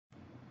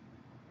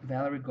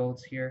Valerie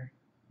Golds here,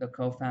 the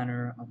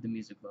co-founder of the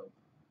Music Globe.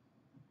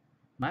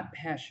 My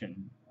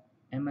passion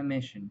and my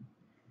mission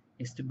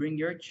is to bring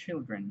your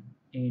children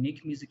a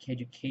unique music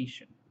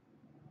education,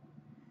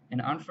 an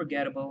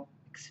unforgettable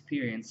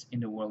experience in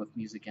the world of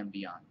music and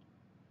beyond.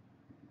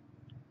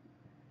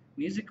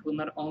 Music will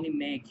not only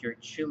make your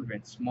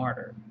children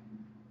smarter,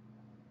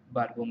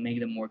 but will make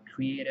them more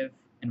creative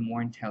and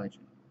more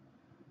intelligent.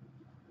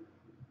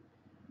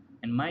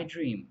 And my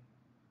dream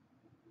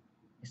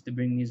is to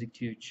bring music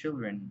to your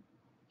children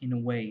in a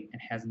way it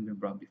hasn't been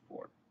brought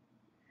before.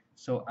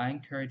 So I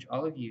encourage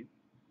all of you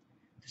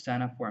to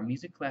sign up for our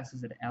music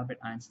classes at Albert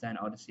Einstein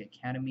Odyssey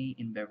Academy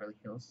in Beverly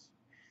Hills.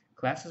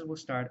 Classes will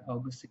start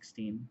August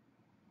 16,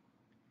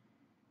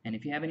 and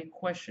if you have any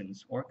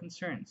questions or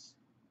concerns,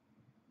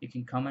 you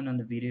can comment on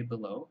the video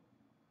below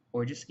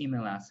or just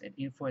email us at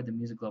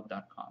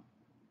info@themusicglobe.com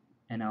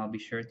and I'll be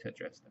sure to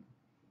address them.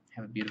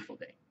 Have a beautiful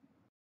day.